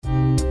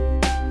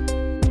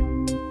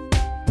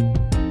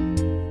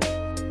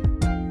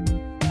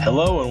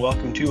Hello and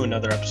welcome to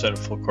another episode of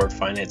Full Court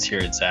Finance here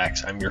at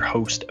Zacks. I'm your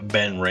host,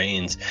 Ben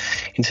Rains.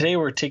 And today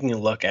we're taking a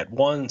look at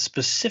one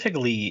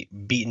specifically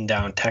beaten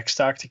down tech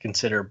stock to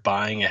consider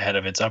buying ahead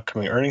of its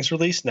upcoming earnings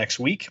release next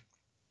week.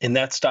 And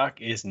that stock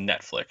is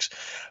Netflix.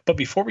 But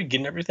before we get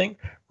into everything,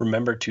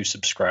 remember to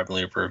subscribe and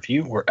leave a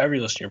review wherever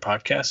you listen to your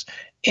podcasts.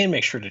 And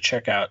make sure to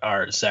check out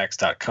our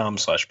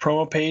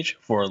Zacks.com/promo page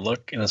for a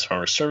look into some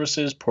of our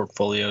services,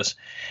 portfolios,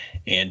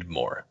 and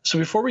more. So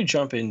before we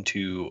jump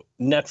into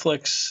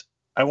Netflix,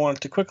 I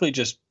wanted to quickly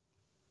just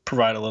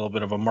provide a little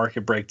bit of a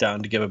market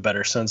breakdown to give a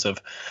better sense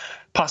of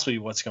possibly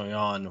what's going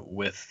on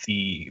with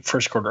the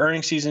first quarter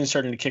earnings season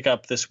starting to kick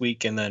up this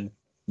week, and then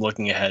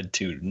looking ahead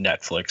to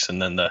Netflix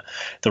and then the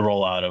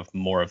rollout of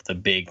more of the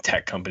big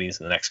tech companies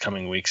in the next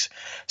coming weeks.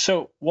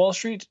 So Wall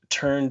Street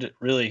turned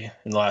really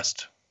in the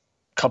last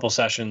couple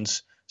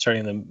sessions,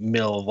 starting in the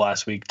middle of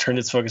last week, turned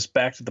its focus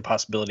back to the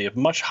possibility of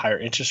much higher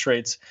interest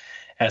rates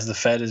as the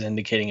Fed is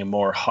indicating a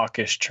more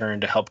hawkish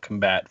turn to help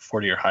combat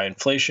 40-year high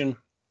inflation.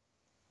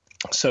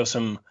 So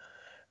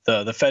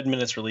the Fed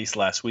minutes released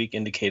last week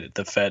indicated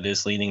the Fed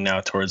is leaning now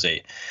towards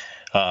a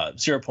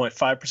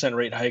 0.5%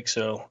 rate hike.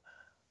 So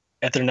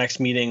at their next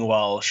meeting,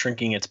 while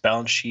shrinking its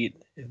balance sheet,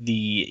 the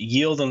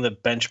yield on the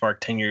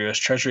benchmark 10-year U.S.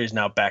 Treasury is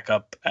now back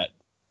up at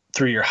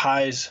 3-year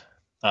highs.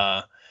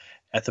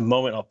 At the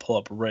moment, I'll pull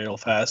up real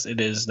fast.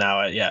 It is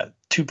now at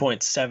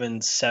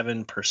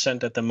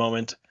 2.77% at the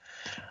moment.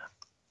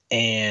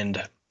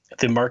 And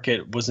the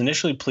market was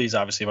initially pleased,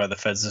 obviously, by the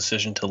Fed's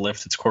decision to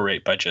lift its core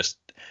rate by just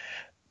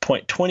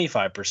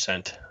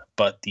 0.25%.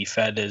 But the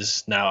Fed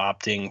is now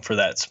opting for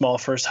that small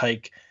first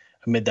hike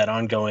amid that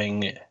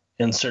ongoing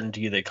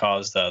uncertainty that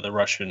caused by the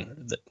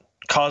Russian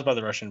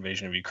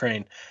invasion of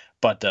Ukraine.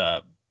 But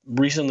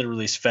recently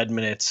released Fed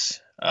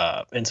minutes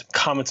and some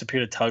comments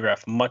appear to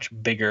telegraph a much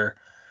bigger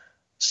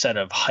set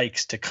of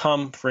hikes to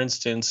come. For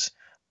instance,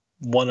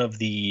 one of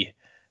the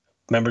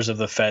members of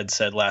the Fed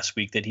said last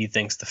week that he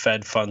thinks the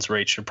Fed funds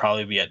rate should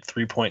probably be at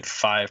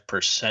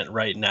 3.5%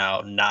 right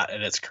now, not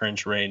at its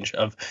current range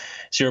of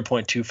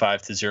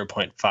 0.25 to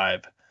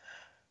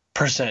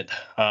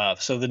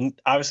 0.5%. So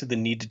obviously the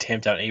need to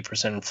tamp down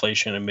 8%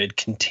 inflation amid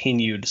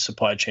continued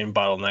supply chain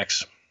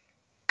bottlenecks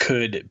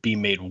could be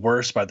made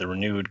worse by the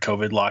renewed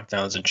COVID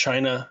lockdowns in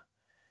China.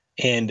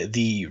 And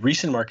the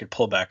recent market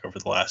pullback over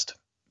the last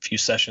few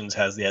sessions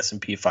has the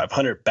S&P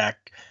 500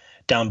 back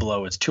down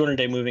below its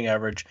 200-day moving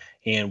average,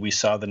 and we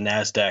saw the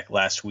NASDAQ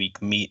last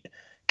week meet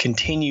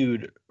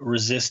continued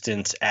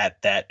resistance at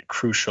that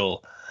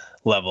crucial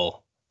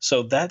level.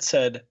 So that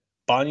said,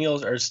 bond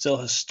yields are still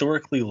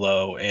historically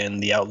low,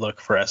 and the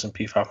outlook for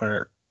S&P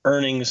 500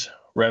 earnings,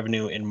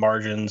 revenue, and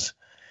margins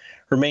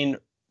remain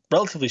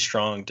relatively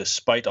strong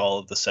despite all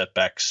of the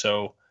setbacks.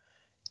 So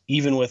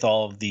even with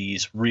all of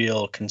these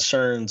real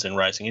concerns and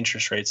rising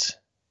interest rates,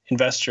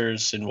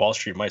 investors in Wall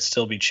Street might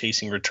still be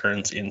chasing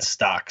returns in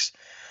stocks,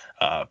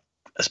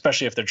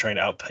 especially if they're trying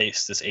to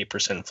outpace this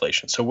 8%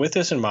 inflation. So with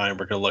this in mind,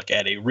 we're going to look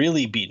at a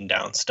really beaten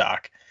down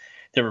stock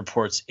that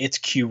reports its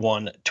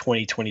Q1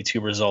 2022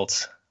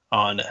 results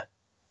on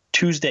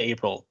Tuesday,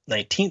 April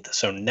 19th,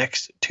 so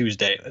next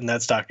Tuesday, and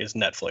that stock is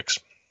Netflix,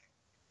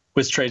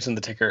 which trades in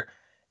the ticker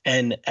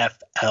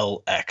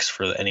NFLX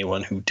for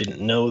anyone who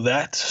didn't know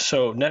that.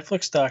 So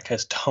Netflix stock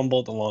has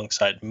tumbled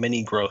alongside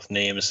many growth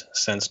names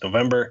since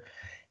November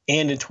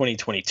and in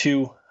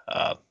 2022,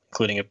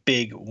 including a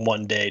big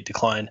one-day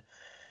decline.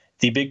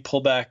 The big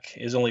pullback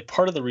is only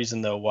part of the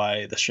reason, though,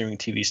 why the streaming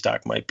TV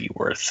stock might be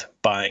worth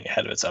buying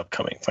ahead of its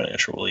upcoming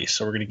financial release.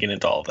 So we're going to get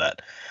into all of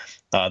that.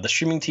 The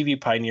streaming TV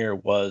pioneer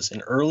was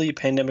an early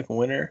pandemic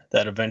winner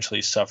that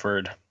eventually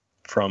suffered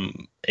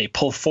from a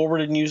pull forward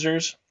in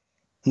users.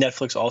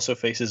 Netflix also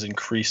faces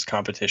increased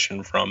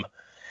competition from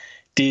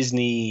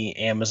Disney,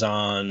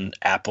 Amazon,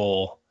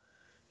 Apple,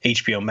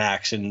 HBO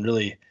Max, and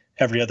really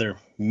every other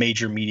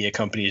major media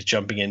company is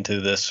jumping into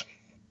this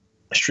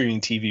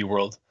streaming TV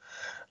world.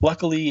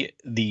 Luckily,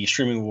 the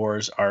streaming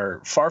wars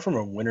are far from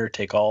a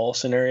winner-take-all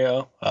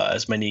scenario,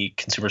 as many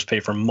consumers pay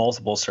for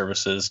multiple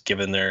services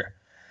given their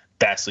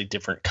vastly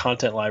different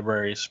content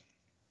libraries.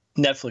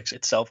 Netflix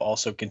itself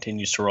also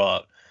continues to roll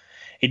out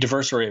a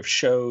diverse array of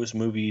shows,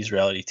 movies,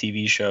 reality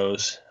TV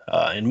shows,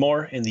 and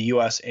more in the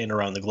U.S. and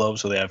around the globe,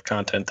 so they have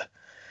content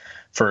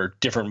for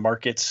different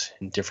markets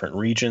in different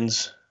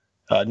regions.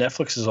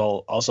 Netflix has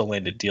also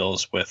landed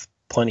deals with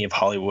plenty of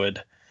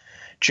Hollywood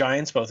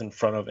giants, both in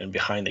front of and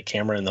behind the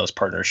camera, and those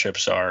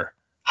partnerships are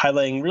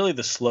highlighting really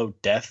the slow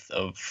death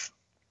of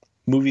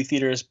movie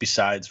theaters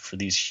besides for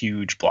these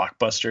huge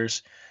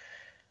blockbusters,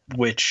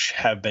 which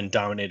have been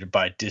dominated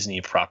by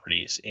Disney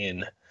properties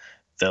in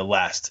the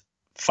last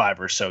 5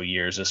 or so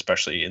years,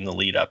 especially in the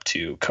lead up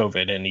to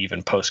COVID and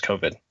even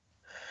post-COVID.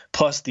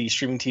 Plus, the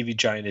streaming TV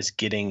giant is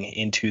getting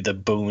into the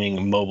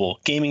booming mobile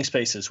gaming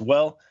space as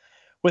well.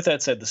 With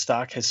that said, the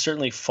stock has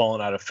certainly fallen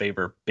out of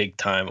favor big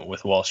time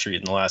with Wall Street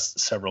in the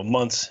last several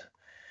months.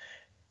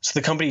 So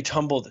the company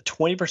tumbled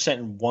 20%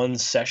 in one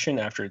session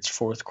after its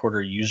fourth quarter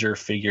user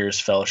figures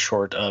fell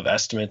short of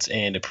estimates,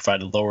 and it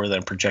provided lower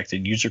than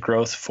projected user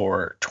growth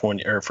for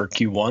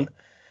Q1.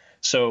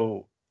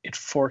 So it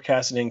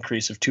forecasts an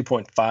increase of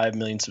 2.5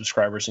 million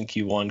subscribers in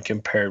Q1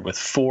 compared with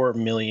 4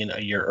 million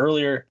a year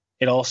earlier.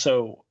 It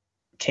also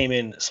came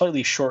in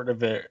slightly short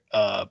of it,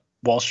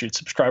 Wall Street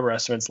subscriber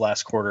estimates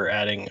last quarter,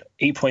 adding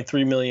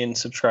 8.3 million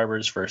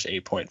subscribers versus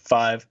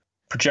 8.5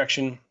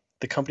 projection.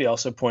 The company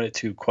also pointed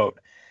to, quote,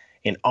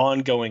 an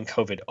ongoing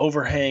COVID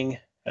overhang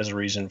as a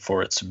reason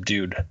for its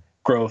subdued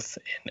growth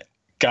and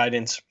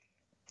guidance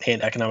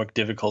and economic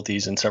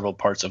difficulties in several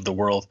parts of the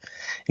world,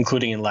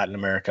 including in Latin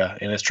America,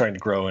 and is trying to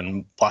grow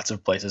in lots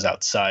of places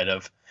outside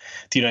of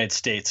the United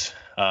States.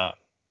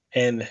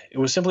 And it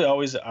was simply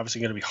always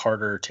obviously going to be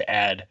harder to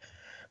add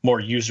more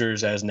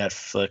users as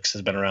Netflix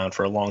has been around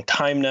for a long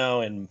time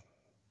now. And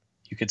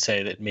you could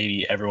say that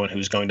maybe everyone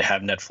who's going to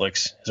have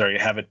Netflix is already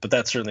have it, but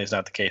that certainly is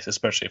not the case,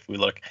 especially if we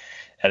look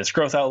at its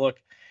growth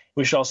outlook.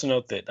 We should also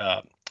note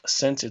that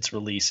since its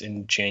release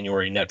in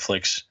January,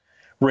 Netflix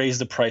raised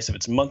the price of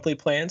its monthly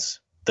plans,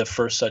 the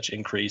first such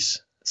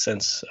increase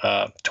since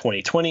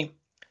 2020.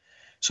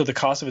 So the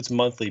cost of its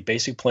monthly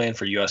basic plan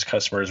for U.S.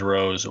 customers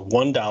rose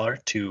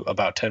 $1 to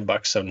about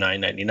 $10, so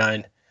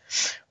 $9.99,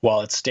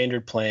 while its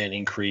standard plan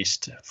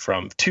increased to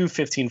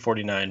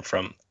 $15.49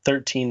 from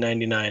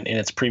 $13.99, and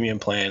its premium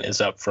plan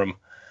is up from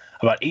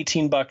about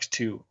 $18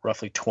 to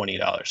roughly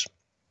 $20.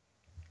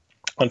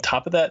 On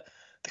top of that,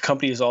 the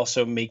company is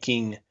also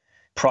making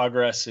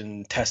progress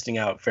in testing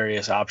out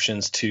various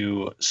options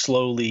to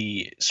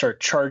slowly start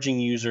charging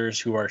users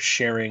who are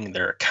sharing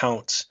their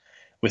accounts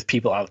with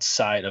people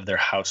outside of their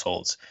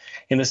households.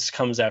 And this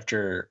comes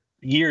after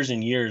years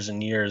and years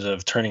and years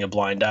of turning a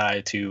blind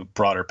eye to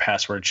broader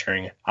password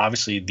sharing.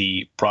 Obviously,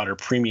 the broader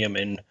premium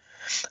and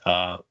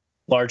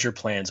larger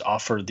plans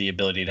offer the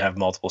ability to have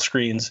multiple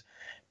screens,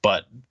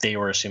 but they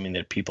were assuming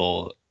that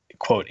people,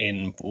 quote,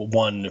 in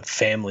one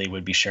family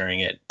would be sharing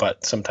it.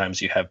 But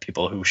sometimes you have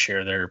people who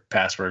share their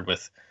password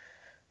with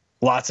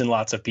lots and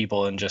lots of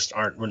people and just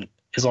aren't,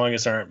 as long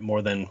as there aren't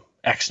more than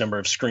X number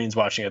of screens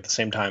watching at the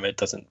same time, it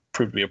doesn't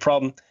prove to be a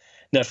problem.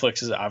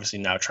 Netflix is obviously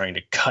now trying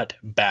to cut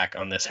back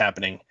on this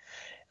happening,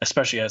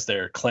 especially as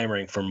they're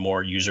clamoring for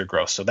more user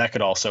growth. So that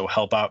could also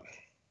help out.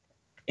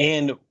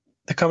 And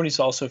the company's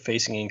also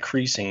facing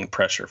increasing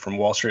pressure from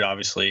Wall Street,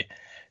 obviously.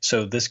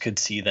 So this could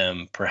see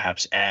them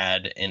perhaps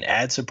add an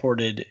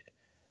ad-supported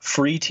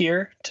free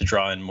tier to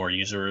draw in more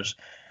users.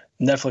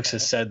 Netflix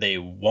has said they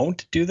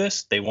won't do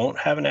this. They won't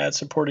have an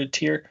ad-supported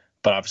tier,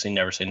 but obviously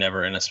never say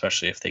never, and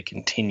especially if they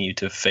continue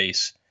to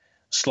face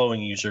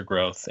slowing user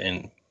growth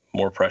and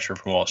more pressure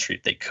from Wall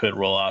Street, they could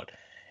roll out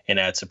an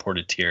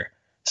ad-supported tier.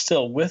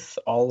 Still, with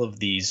all of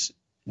these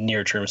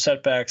near-term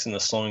setbacks and the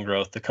slowing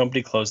growth, the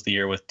company closed the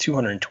year with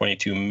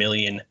 222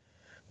 million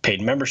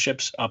paid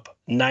memberships, up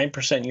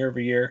 9% year over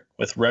year,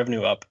 with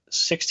revenue up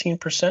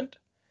 16%.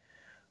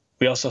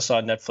 We also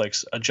saw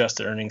Netflix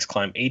adjusted earnings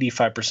climb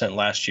 85%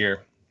 last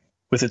year,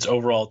 with its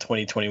overall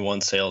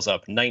 2021 sales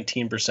up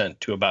 19%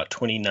 to about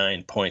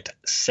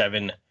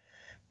 $29.7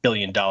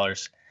 billion.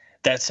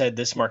 That said,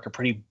 this marked a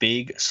pretty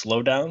big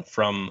slowdown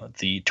from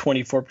the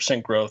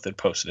 24% growth it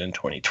posted in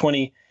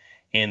 2020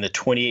 and the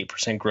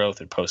 28%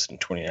 growth it posted in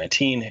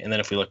 2019. And then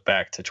if we look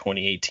back to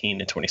 2018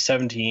 and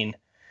 2017,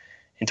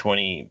 in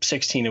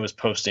 2016, it was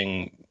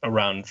posting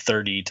around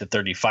 30 to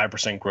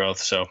 35% growth.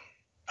 So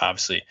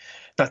obviously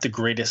not the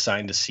greatest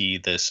sign to see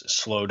this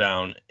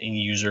slowdown in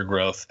user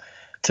growth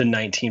to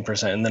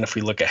 19%. And then if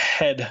we look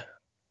ahead,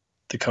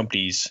 the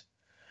company's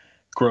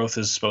growth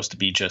is supposed to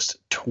be just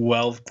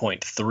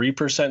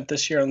 12.3%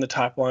 this year on the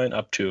top line,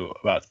 up to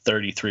about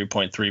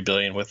 33.3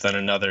 billion, with then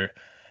another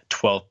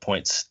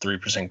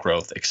 12.3%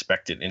 growth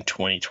expected in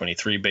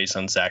 2023 based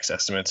on Zacks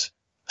estimates.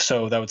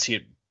 So that would see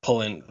it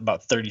pull in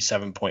about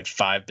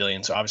 37.5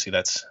 billion. So obviously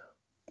that's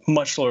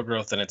much slower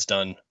growth than it's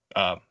done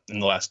in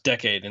the last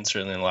decade, and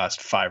certainly in the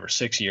last 5 or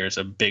 6 years,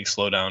 a big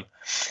slowdown.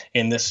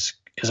 And this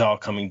is all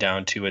coming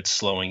down to its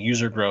slowing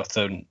user growth.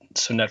 So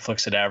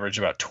Netflix had averaged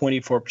about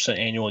 24%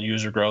 annual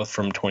user growth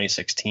from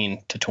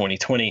 2016 to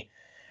 2020,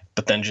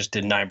 but then just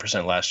did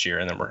 9% last year.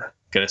 And then we're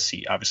going to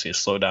see obviously a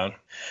slowdown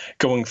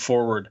going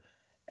forward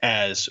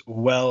as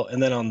well.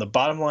 And then on the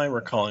bottom line,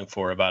 we're calling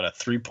for about a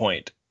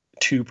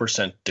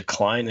 3.2%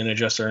 decline in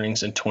adjusted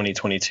earnings in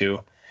 2022.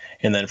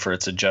 And then for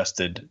its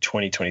adjusted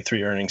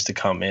 2023 earnings to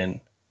come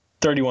in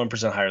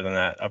 31% higher than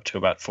that, up to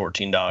about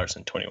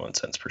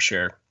 $14.21 per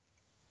share.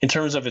 In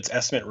terms of its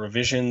estimate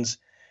revisions,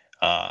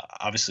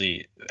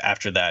 obviously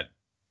after that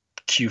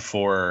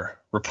Q4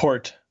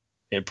 report,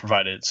 it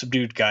provided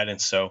subdued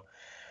guidance. So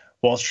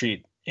Wall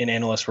Street and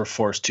analysts were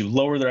forced to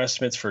lower their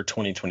estimates for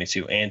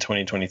 2022 and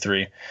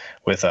 2023,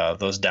 with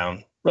those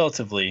down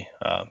relatively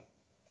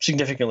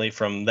significantly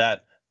from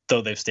that,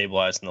 though they've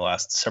stabilized in the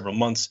last several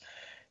months.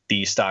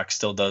 The stock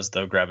still does,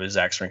 though, grab a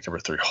Zacks ranked number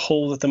 3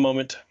 hold at the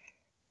moment,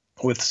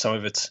 with some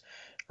of its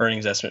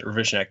earnings estimate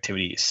revision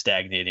activity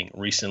stagnating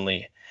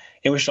recently.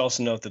 And we should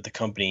also note that the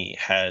company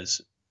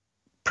has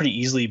pretty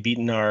easily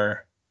beaten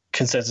our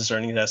consensus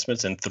earnings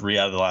estimates in 3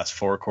 out of the last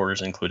 4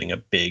 quarters, including a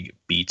big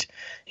beat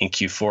in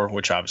Q4,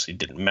 which obviously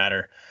didn't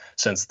matter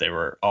since they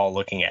were all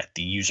looking at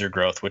the user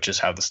growth, which is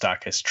how the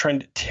stock has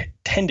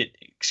tended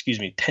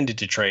tended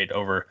to trade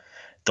over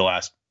the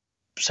last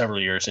several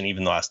years and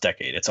even the last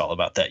decade. It's all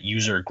about that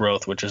user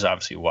growth, which is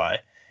obviously why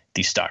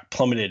the stock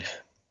plummeted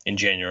in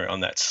January on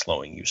that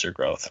slowing user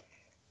growth.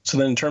 So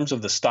then in terms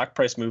of the stock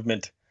price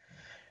movement,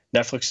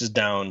 Netflix is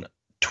down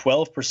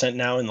 12%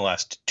 now in the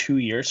last 2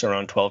 years, so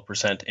around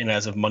 12%. And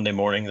as of Monday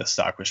morning, the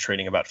stock was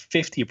trading about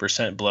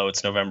 50% below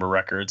its November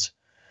records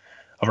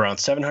of around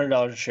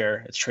 $700 a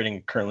share. It's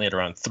trading currently at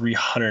around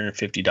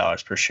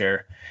 $350 per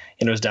share,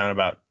 and it was down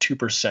about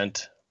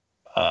 2%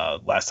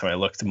 last time I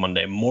looked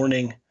Monday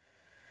morning,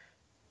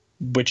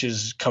 which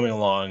is coming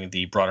along.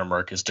 The broader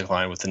market's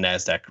decline, with the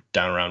NASDAQ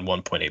down around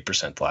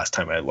 1.8% the last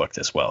time I looked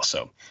as well.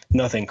 So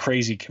nothing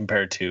crazy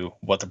compared to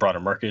what the broader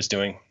market is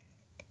doing.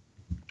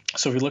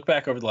 So if we look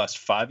back over the last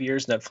 5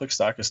 years, Netflix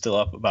stock is still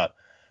up about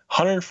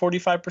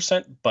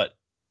 145%, but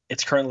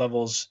its current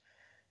levels,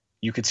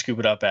 you could scoop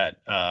it up at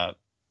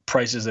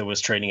prices it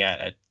was trading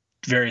at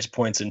various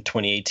points in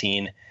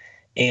 2018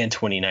 and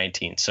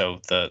 2019. So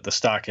the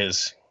stock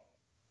has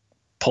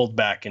pulled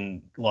back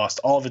and lost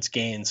all of its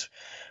gains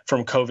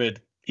from COVID,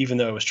 even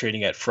though it was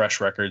trading at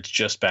fresh records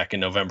just back in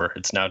November.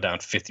 It's now down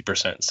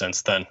 50%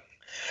 since then.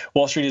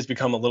 Wall Street has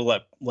become a little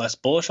less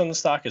bullish on the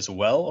stock as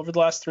well over the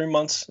last 3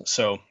 months.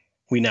 So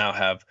we now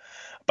have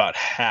about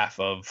half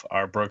of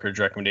our brokerage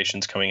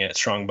recommendations coming in at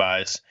strong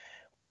buys.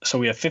 So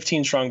we have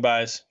 15 strong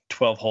buys,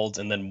 12 holds,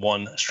 and then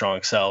 1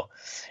 strong sell.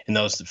 And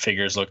those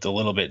figures looked a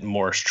little bit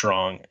more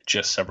strong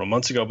just several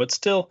months ago, but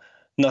still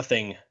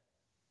nothing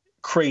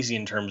crazy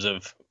in terms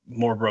of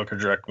more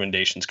brokerage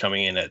recommendations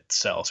coming in at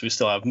sells. We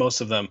still have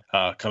most of them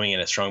coming in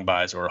at strong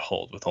buys or a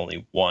hold, with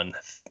only 1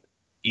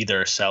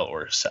 either sell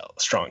or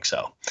strong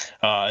sell.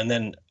 And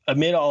then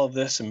amid all of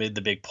this, amid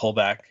the big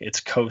pullback, its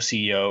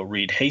co-CEO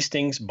Reed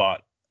Hastings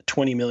bought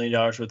 $20 million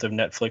worth of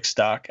Netflix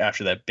stock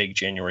after that big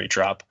January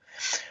drop.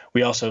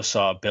 We also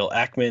saw Bill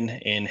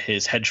Ackman and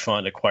his hedge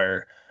fund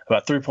acquire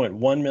about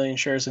 3.1 million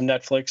shares of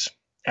Netflix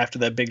after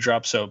that big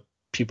drop. So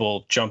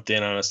people jumped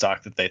in on a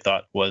stock that they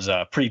thought was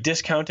pretty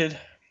discounted.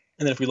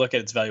 And then if we look at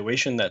its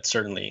valuation, that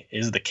certainly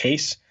is the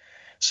case.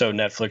 So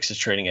Netflix is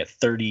trading at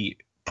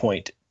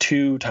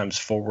 30.2 times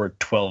forward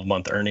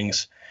 12-month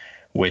earnings,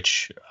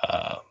 which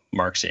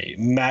marks a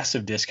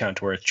massive discount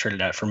to where it's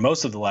traded at for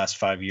most of the last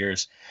 5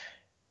 years.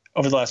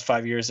 Over the last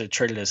 5 years, it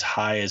traded as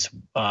high as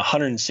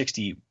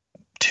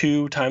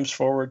 162 times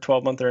forward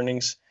 12-month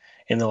earnings.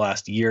 In the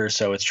last year or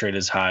so, it's traded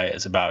as high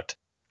as about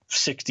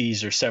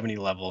 60s or 70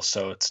 levels.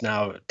 So it's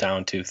now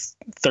down to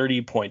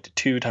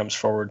 30.2 times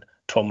forward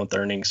 12-month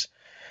earnings,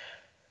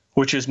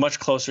 which is much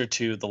closer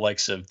to the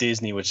likes of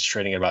Disney, which is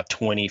trading at about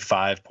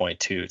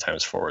 25.2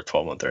 times forward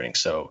 12-month earnings.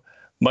 So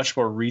much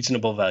more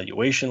reasonable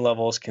valuation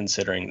levels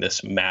considering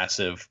this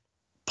massive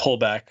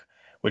pullback,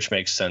 which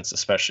makes sense,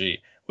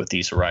 especially with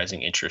these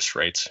rising interest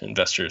rates.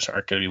 Investors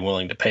aren't going to be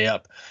willing to pay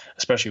up,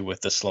 especially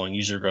with the slowing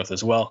user growth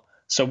as well.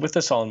 So with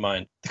this all in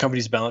mind, the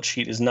company's balance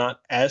sheet is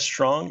not as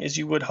strong as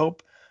you would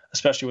hope,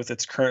 especially with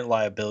its current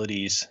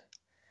liabilities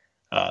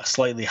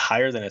slightly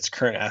higher than its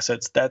current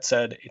assets. That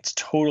said, its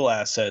total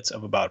assets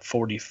of about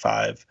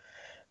 $45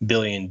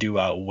 billion do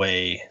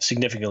outweigh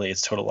significantly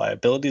its total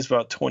liabilities,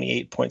 about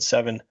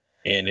 28.7.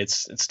 And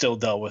it's still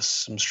dealt with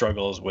some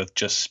struggles with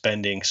just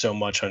spending so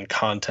much on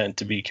content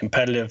to be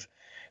competitive.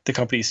 The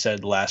company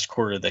said last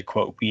quarter that,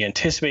 quote, "We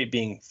anticipate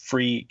being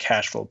free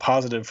cash flow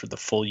positive for the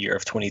full year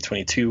of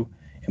 2022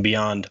 and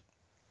beyond.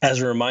 As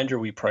a reminder,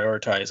 we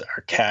prioritize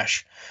our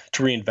cash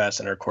to reinvest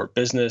in our core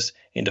business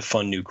and to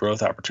fund new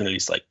growth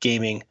opportunities like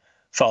gaming,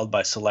 followed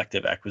by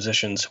selective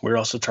acquisitions. We're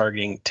also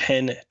targeting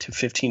 10 to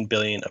 15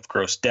 billion of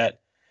gross debt.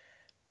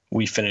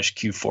 We finished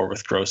Q4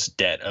 with gross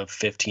debt of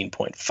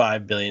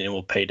 15.5 billion, and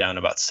we'll pay down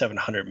about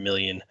 700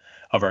 million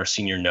of our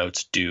senior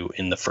notes due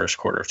in the first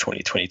quarter of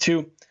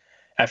 2022.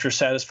 After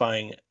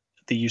satisfying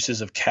the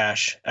uses of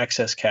cash,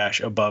 excess cash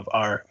above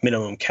our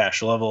minimum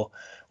cash level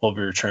will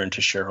be returned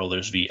to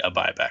shareholders via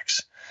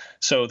buybacks."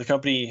 So the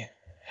company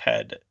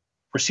had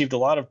received a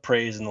lot of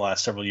praise in the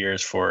last several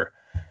years for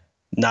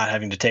not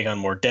having to take on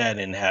more debt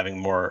and having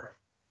more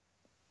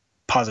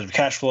positive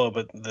cash flow,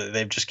 but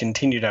they've just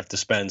continued to have to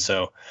spend.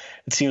 So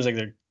it seems like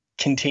they're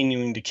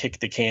continuing to kick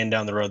the can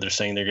down the road. They're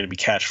saying they're going to be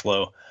cash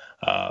flow.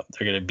 They're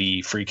going to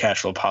be free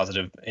cash flow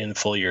positive in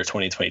full year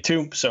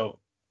 2022. So,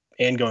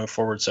 and going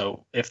forward.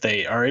 So if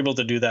they are able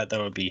to do that, that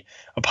would be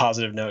a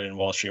positive note, and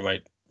Wall Street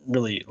might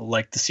really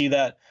like to see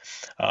that.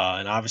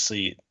 And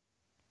obviously,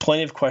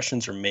 plenty of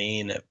questions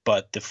remain,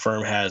 but the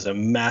firm has a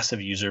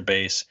massive user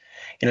base,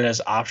 and it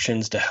has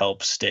options to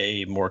help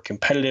stay more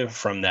competitive,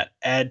 from that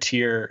ad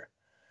tier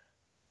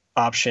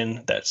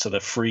option, so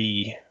the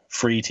free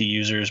to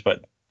users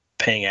but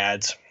paying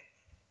ads.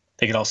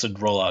 They could also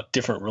roll out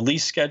different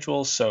release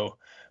schedules. So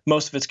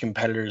most of its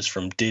competitors,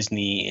 from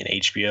Disney and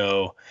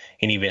HBO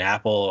and even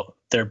Apple,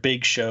 they're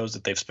big shows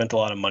that they've spent a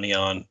lot of money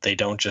on. They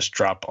don't just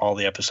drop all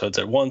the episodes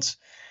at once.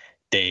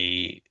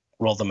 They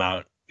roll them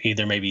out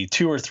either maybe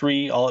 2 or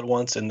 3 all at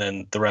once, and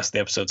then the rest of the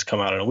episodes come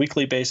out on a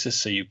weekly basis.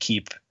 So you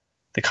keep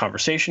the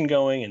conversation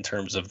going in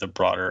terms of the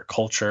broader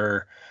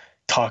culture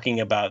talking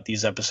about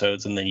these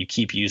episodes, and then you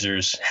keep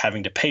users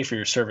having to pay for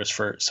your service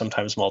for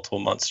sometimes multiple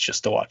months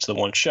just to watch the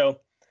one show.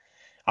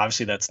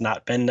 Obviously, that's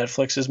not been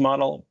Netflix's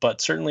model,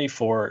 but certainly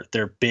for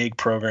their big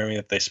programming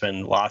that they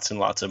spend lots and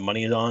lots of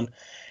money on,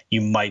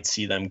 you might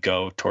see them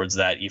go towards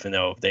that, even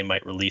though they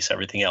might release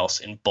everything else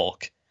in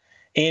bulk.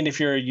 And if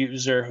you're a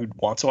user who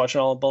wants to watch it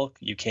all in bulk,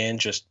 you can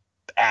just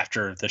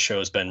after the show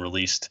has been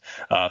released.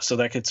 So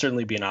that could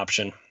certainly be an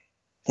option.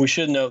 We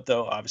should note,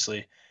 though,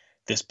 obviously,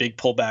 this big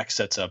pullback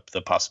sets up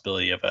the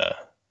possibility of a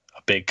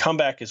big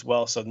comeback as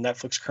well. So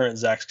Netflix current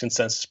Zacks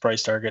consensus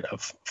price target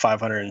of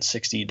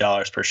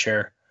 $560 per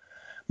share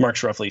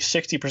marks roughly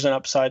 60%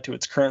 upside to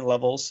its current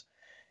levels.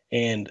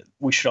 And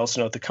we should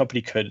also note the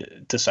company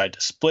could decide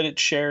to split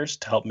its shares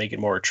to help make it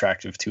more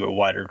attractive to a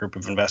wider group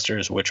of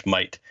investors, which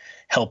might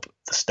help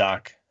the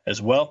stock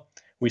as well.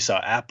 We saw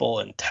Apple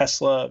and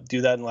Tesla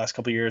do that in the last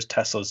couple of years.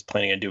 Tesla is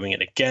planning on doing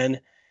it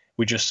again.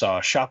 We just saw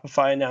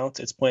Shopify announce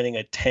it's planning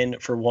a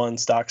 10-for-1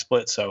 stock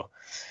split. So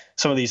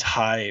some of these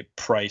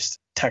high-priced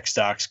tech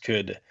stocks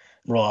could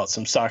roll out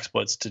some stock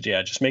splits to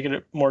just make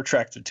it more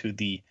attractive to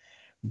the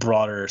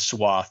broader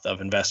swath of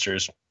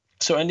investors.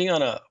 So ending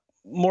on a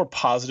more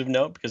positive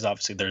note, because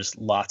obviously there's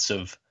lots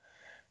of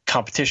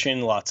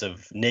competition, lots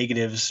of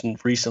negatives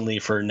recently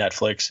for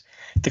Netflix.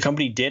 The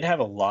company did have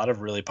a lot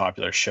of really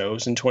popular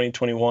shows in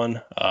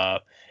 2021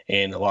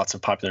 and lots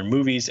of popular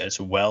movies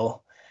as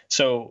well.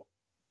 So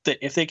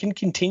if they can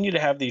continue to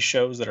have these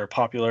shows that are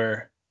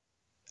popular,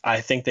 I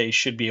think they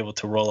should be able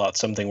to roll out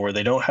something where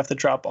they don't have to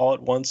drop all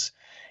at once.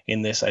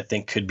 In this, I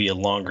think, could be a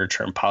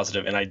longer-term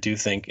positive. And I do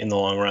think in the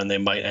long run, they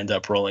might end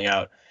up rolling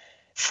out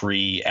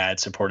free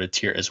ad-supported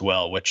tier as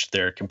well, which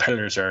their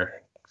competitors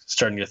are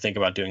starting to think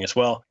about doing as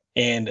well.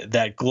 And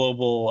that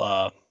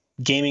global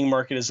gaming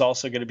market is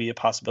also going to be a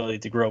possibility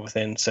to grow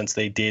within, since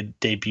they did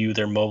debut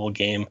their mobile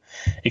game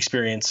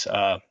experience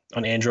on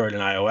Android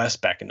and iOS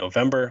back in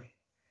November.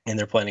 And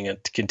they're planning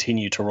to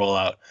continue to roll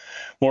out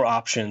more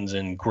options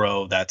and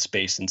grow that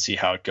space and see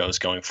how it goes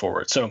going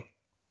forward. So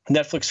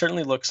Netflix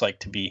certainly looks like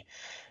to be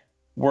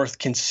worth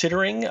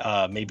considering,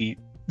 maybe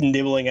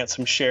nibbling at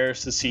some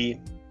shares to see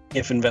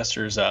if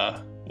investors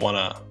want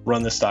to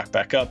run the stock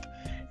back up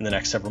in the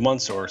next several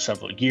months or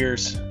several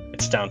years.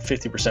 It's down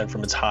 50%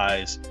 from its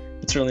highs.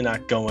 It's really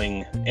not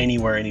going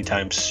anywhere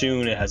anytime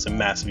soon. It has a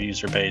massive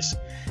user base,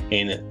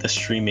 and the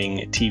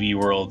streaming TV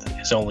world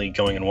is only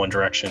going in one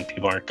direction.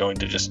 People aren't going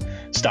to just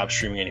stop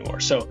streaming anymore.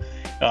 So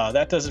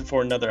that does it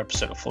for another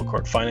episode of Full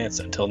Court Finance.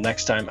 Until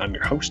next time, I'm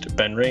your host,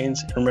 Ben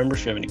Rains. And remember,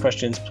 if you have any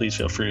questions, please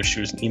feel free to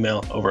shoot us an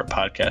email over at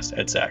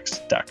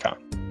podcast@zacks.com.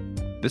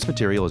 This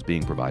material is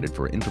being provided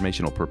for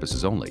informational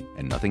purposes only,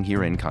 and nothing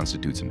herein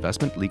constitutes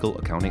investment, legal,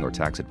 accounting, or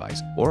tax advice,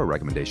 or a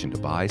recommendation to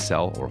buy,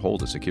 sell, or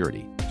hold a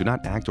security. Do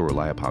not act or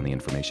rely upon the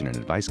information and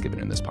advice given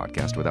in this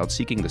podcast without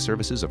seeking the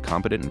services of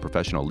competent and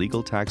professional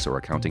legal, tax, or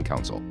accounting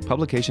counsel.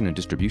 Publication and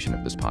distribution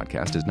of this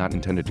podcast is not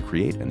intended to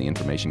create, and the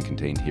information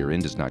contained herein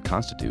does not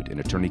constitute an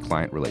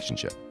attorney-client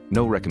relationship.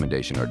 No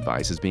recommendation or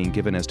advice is being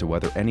given as to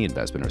whether any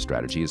investment or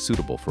strategy is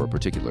suitable for a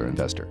particular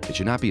investor. It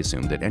should not be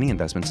assumed that any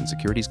investments in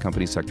securities,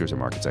 companies, sectors, or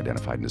markets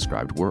identified and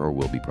described were or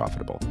will be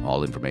profitable.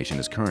 All information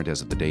is current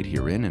as of the date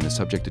herein and is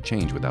subject to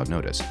change without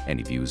notice.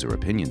 Any views or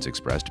opinions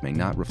expressed may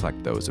not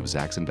reflect those of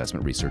Zacks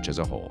Investment Research as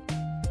a whole.